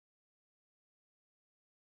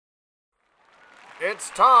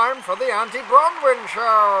It's time for the Aunty Bronwyn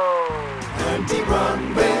Show! Aunty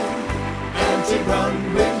Bronwyn, Aunty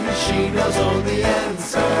Bronwyn, she knows all the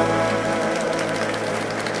answers.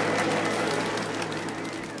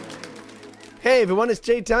 Hey everyone, it's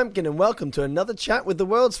Jay Tamkin and welcome to another chat with the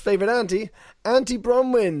world's favourite auntie, Aunty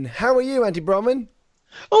Bronwyn. How are you, Aunty Bronwyn?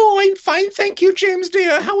 Oh, I'm fine, thank you, James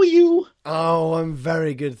dear. How are you? Oh, I'm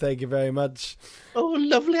very good, thank you very much. Oh,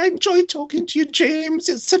 lovely. I enjoyed talking to you, James.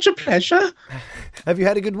 It's such a pleasure. Have you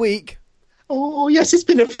had a good week? Oh, yes, it's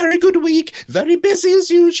been a very good week. Very busy as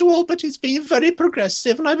usual, but it's been very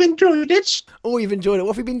progressive and I've enjoyed it. Oh, you've enjoyed it.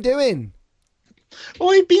 What have you been doing? Oh,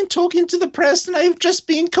 I've been talking to the press and I've just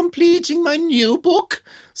been completing my new book.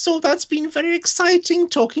 So that's been very exciting,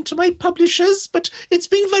 talking to my publishers, but it's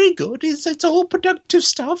been very good. It's all productive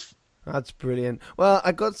stuff. That's brilliant. Well,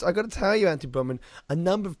 I got to tell you, Aunty Bronwyn, a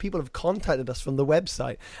number of people have contacted us from the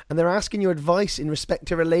website and they're asking your advice in respect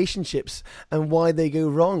to relationships and why they go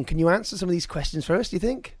wrong. Can you answer some of these questions for us, do you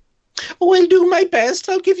think? Oh, I'll do my best.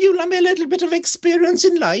 I'll give you a little bit of experience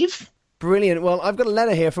in life. Brilliant. Well, I've got a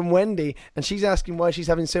letter here from Wendy and she's asking why she's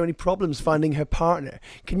having so many problems finding her partner.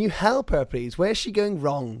 Can you help her, please? Where's she going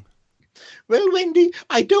wrong? Well, Wendy,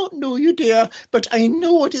 I don't know you, dear, but I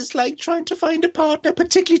know what it's like trying to find a partner,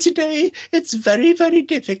 particularly today. It's very, very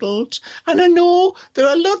difficult. And I know there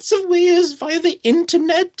are lots of ways via the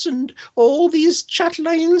internet and all these chat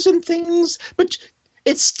lines and things, but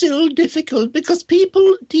it's still difficult because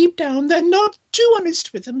people deep down, they're not too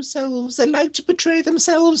honest with themselves. They like to portray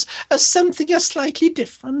themselves as something slightly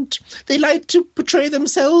different. They like to portray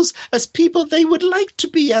themselves as people they would like to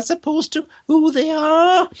be as opposed to who they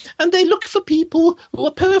are. And they look for people who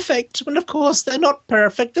are perfect when, of course, they're not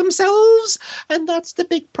perfect themselves. And that's the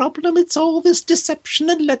big problem. It's all this deception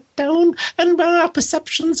and letdown. And when our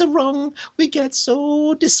perceptions are wrong, we get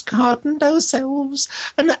so disheartened ourselves.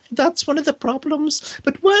 And that's one of the problems.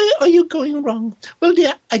 But why are you going wrong? Well,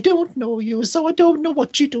 dear, I don't know you, so I don't know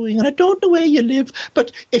what you're doing, and I don't know where you live.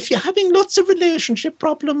 But if you're having lots of relationship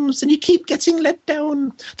problems and you keep getting let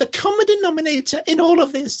down, the common denominator in all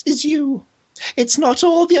of this is you. It's not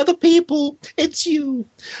all the other people, it's you.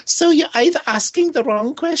 So you're either asking the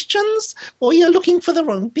wrong questions, or you're looking for the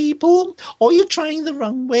wrong people, or you're trying the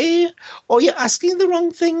wrong way, or you're asking the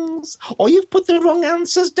wrong things, or you've put the wrong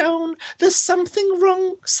answers down. There's something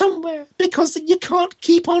wrong somewhere, because you can't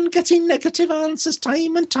keep on getting negative answers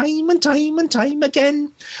time and time and time and time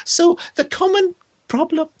again. So the common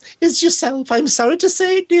problem is yourself. I'm sorry to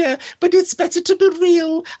say it, dear, but it's better to be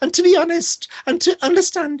real and to be honest and to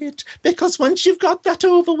understand it, because once you've got that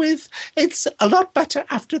over with, it's a lot better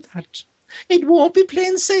after that. It won't be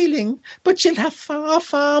plain sailing, but you'll have far,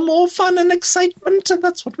 far more fun and excitement, and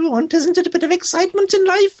that's what we want, isn't it? A bit of excitement in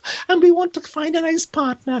life, and we want to find a nice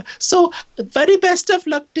partner. So the very best of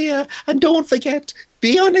luck, dear, and don't forget,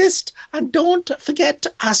 be honest, and don't forget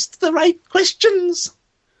to ask the right questions.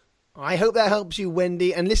 I hope that helps you,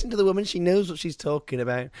 Wendy, and listen to the woman. She knows what she's talking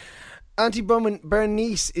about. Aunty Bronwyn,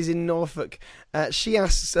 Bernice is in Norfolk. She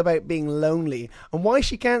asks about being lonely and why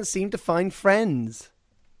she can't seem to find friends.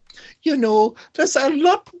 You know, there's a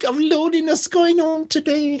lot of loneliness going on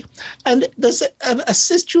today, and there's a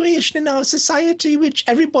situation in our society which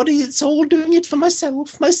everybody is all doing it for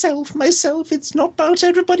myself. It's not about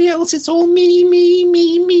everybody else. It's all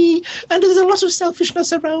me. And there's a lot of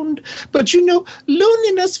selfishness around. But, you know,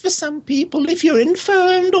 loneliness for some people, if you're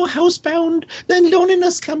infirmed or housebound, then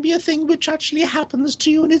loneliness can be a thing which actually happens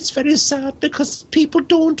to you, and it's very sad because people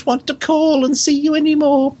don't want to call and see you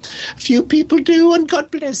anymore. Few people do, and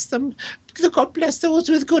God bless them. God bless those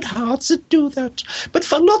with good hearts that do that. But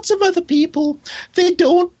for lots of other people, they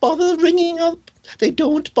don't bother ringing up. They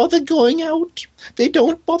don't bother going out. They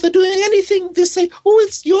don't bother doing anything. They say, oh,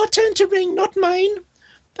 it's your turn to ring, not mine.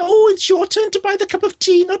 Oh, it's your turn to buy the cup of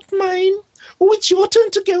tea, not mine. Oh, it's your turn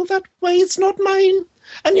to go that way, it's not mine.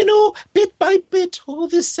 And, you know, bit by bit, all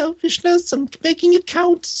this selfishness and making it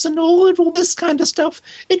count and all this kind of stuff,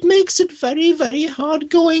 it makes it very, very hard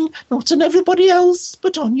going, not on everybody else,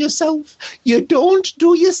 but on yourself. You don't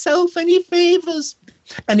do yourself any favours.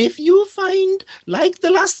 And if you find, like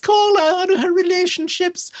the last caller out of her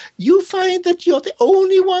relationships, you find that you're the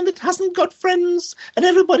only one that hasn't got friends and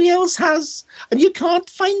everybody else has, and you can't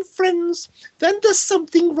find friends, then there's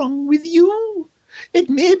something wrong with you. It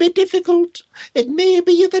may be difficult. It may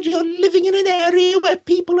be that you're living in an area where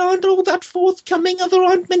people aren't all that forthcoming or there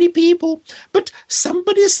aren't many people. But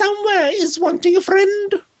somebody somewhere is wanting a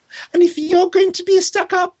friend. And if you're going to be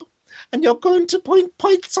stuck up and you're going to point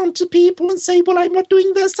points onto people and say, well, I'm not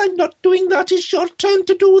doing this, I'm not doing that, it's your turn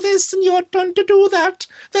to do this and your turn to do that,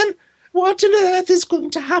 then What on earth is going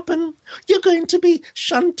to happen? You're going to be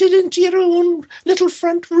shunted into your own little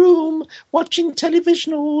front room, watching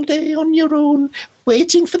television all day on your own,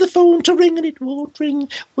 waiting for the phone to ring and it won't ring,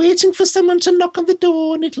 waiting for someone to knock on the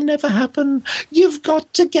door and it'll never happen. You've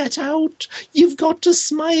got to get out. You've got to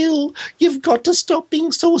smile. You've got to stop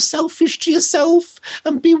being so selfish to yourself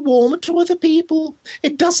and be warmer to other people.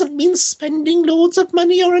 It doesn't mean spending loads of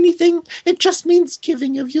money or anything. It just means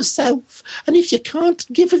giving of yourself. And if you can't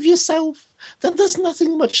give of yourself, then there's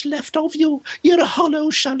nothing much left of you. You're a hollow,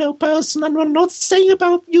 shallow person, and I'm not saying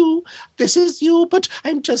about you, this is you, but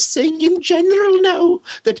I'm just saying in general now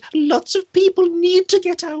that lots of people need to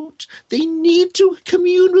get out. They need to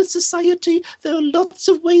commune with society. There are lots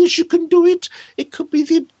of ways you can do it. It could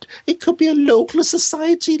be a local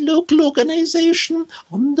society, local organisation,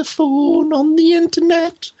 on the phone, on the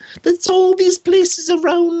internet. There's all these places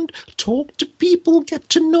around. Talk to people, get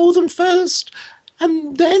to know them first.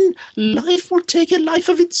 And then life will take a life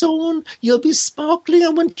of its own. You'll be sparkling,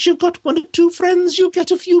 and once you've got one or two friends, you'll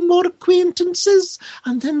get a few more acquaintances,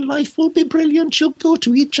 and then life will be brilliant. You'll go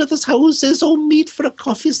to each other's houses or meet for a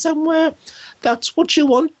coffee somewhere. That's what you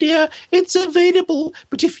want, dear. It's available,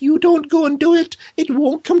 but if you don't go and do it, it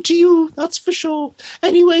won't come to you, that's for sure.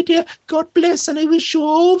 Anyway, dear, God bless, and I wish you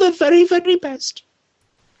all the very, very best.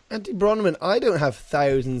 Aunty Bronwyn, I don't have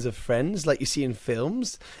thousands of friends like you see in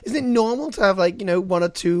films. Isn't it normal to have, like, one or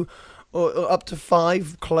two or up to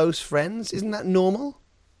 5 close friends? Isn't that normal?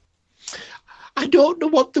 I don't know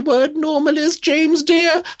what the word normal is, James,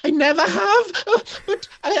 dear. I never have. But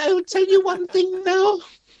I'll tell you one thing now.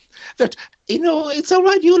 That, it's all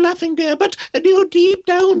right, you're laughing, dear, but, deep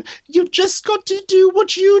down, you've just got to do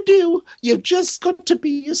what you do. You've just got to be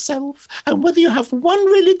yourself. And whether you have one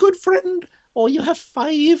really good friend or you have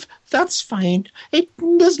 5, that's fine.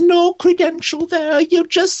 There's no credential there. You've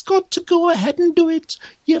just got to go ahead and do it.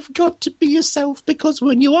 You've got to be yourself, because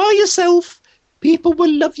when you are yourself, people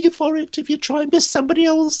will love you for it. If you try and be somebody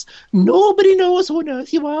else, nobody knows who on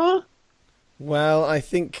earth you are. Well, I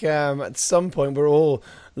think at some point we're all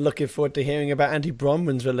looking forward to hearing about Aunty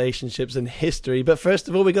Bronwyn's relationships and history. But first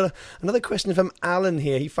of all, we got another question from Alan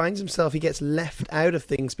here. He finds himself, he gets left out of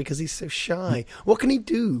things because he's so shy. What can he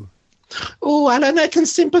do? Oh, Alan, I can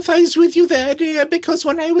sympathise with you there, dear, because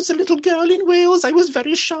when I was a little girl in Wales, I was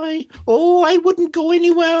very shy. Oh, I wouldn't go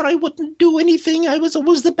anywhere. I wouldn't do anything. I was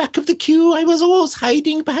always the back of the queue. I was always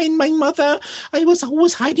hiding behind my mother. I was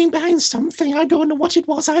always hiding behind something. I don't know what it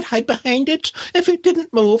was. I'd hide behind it. If it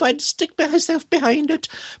didn't move, I'd stick myself behind it.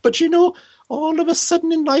 But, all of a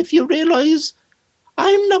sudden in life, you realise,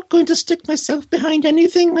 I'm not going to stick myself behind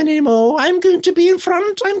anything anymore. I'm going to be in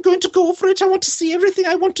front. I'm going to go for it. I want to see everything.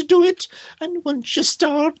 I want to do it. And once you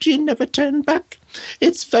start, you never turn back.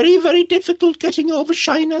 It's very, very difficult getting over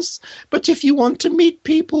shyness. But if you want to meet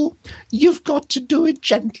people, you've got to do it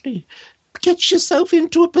gently. Get yourself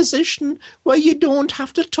into a position where you don't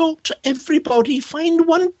have to talk to everybody. Find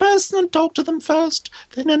one person and talk to them first,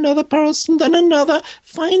 then another person, then another.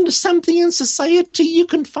 Find something in society you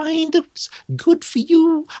can find that's good for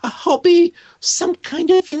you, a hobby, some kind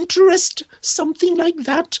of interest, something like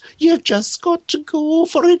that. You've just got to go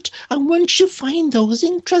for it. And once you find those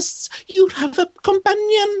interests, you'll have a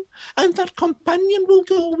companion, and that companion will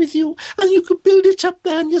go with you, and you can build it up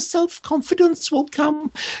there, and your self-confidence will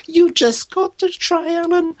come. You just got to try,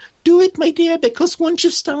 Alan. Do it, my dear, because once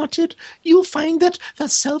you've started, you'll find that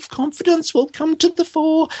self-confidence will come to the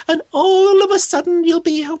fore, and all of a sudden you'll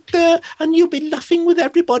be out there and you'll be laughing with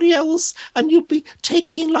everybody else, and you'll be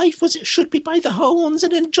taking life as it should be by the horns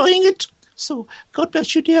and enjoying it. So, God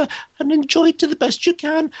bless you, dear, and enjoy it to the best you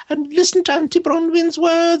can, and listen to Aunty Bronwyn's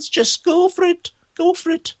words. Just go for it. Go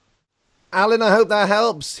for it. Alan, I hope that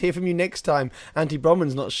helps. Hear from you next time. Aunty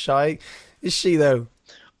Bronwyn's not shy, is she, though?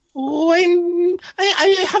 Oh,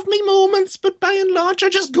 I have my moments, but by and large, I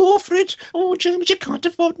just go for it. Oh, James, you can't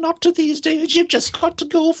afford not to these days. You've just got to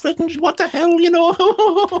go for it, and what the hell,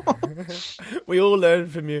 We all learn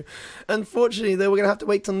from you. Unfortunately, though, we're going to have to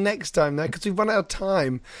wait till next time now, because we've run out of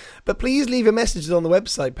time. But please leave your messages on the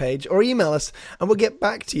website page, or email us, and we'll get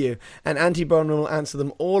back to you. And Aunty Bronwyn will answer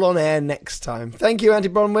them all on air next time. Thank you, Aunty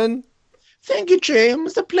Bronwyn. Thank you,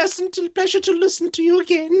 James. A pleasure to listen to you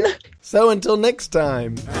again. So until next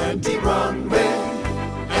time. Aunty Bronwyn,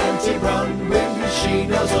 she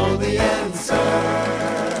knows all the answers.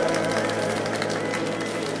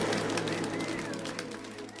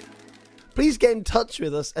 Please get in touch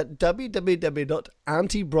with us at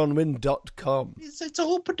www.auntybronwyn.com. It's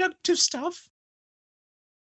all productive stuff.